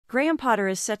Graham Potter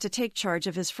is set to take charge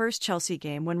of his first Chelsea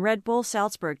game when Red Bull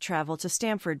Salzburg travel to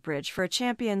Stamford Bridge for a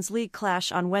Champions League clash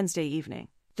on Wednesday evening.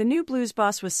 The new Blues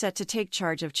boss was set to take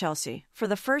charge of Chelsea for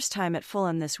the first time at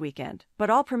Fulham this weekend, but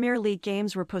all Premier League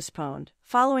games were postponed.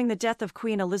 Following the death of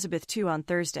Queen Elizabeth II on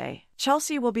Thursday,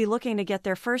 Chelsea will be looking to get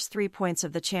their first 3 points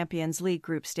of the Champions League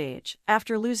group stage,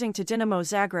 after losing to Dinamo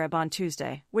Zagreb on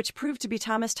Tuesday, which proved to be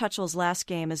Thomas Tuchel's last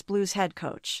game as Blues head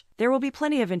coach. There will be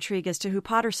plenty of intrigue as to who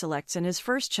Potter selects in his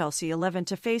first Chelsea 11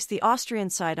 to face the Austrian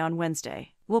side on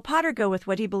Wednesday. Will Potter go with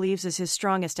what he believes is his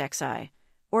strongest XI?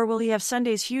 Or will he have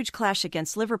Sunday's huge clash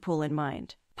against Liverpool in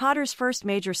mind? Potter's first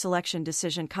major selection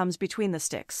decision comes between the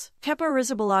sticks. Kepa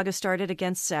Arrizabalaga started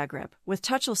against Zagreb, with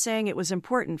Tuchel saying it was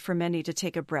important for Mendy to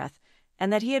take a breath,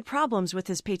 and that he had problems with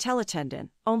his patella tendon,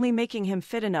 only making him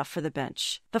fit enough for the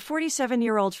bench. The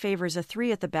 47-year-old favors a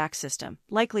three-at-the-back system,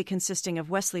 likely consisting of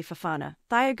Wesley Fofana,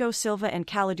 Thiago Silva and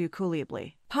Kalidou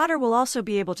Koulibaly. Potter will also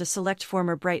be able to select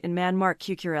former Brighton man Marc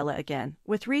Cucurella again,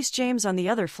 with Reece James on the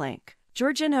other flank.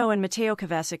 Jorginho and Mateo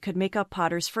Kovacic could make up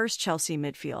Potter's first Chelsea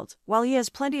midfield, while he has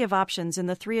plenty of options in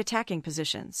the 3 attacking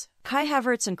positions. Kai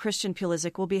Havertz and Christian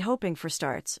Pulisic will be hoping for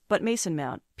starts, but Mason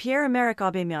Mount, Pierre-Emerick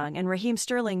Aubameyang and Raheem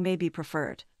Sterling may be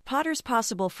preferred. Potter's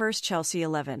possible first Chelsea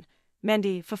 11: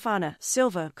 Mendy, Fofana,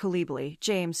 Silva, Koulibaly,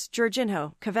 James,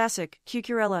 Jorginho, Kovacic,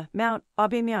 Cucurella, Mount,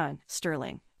 Aubameyang,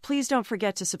 Sterling. Please don't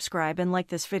forget to subscribe and like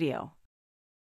this video.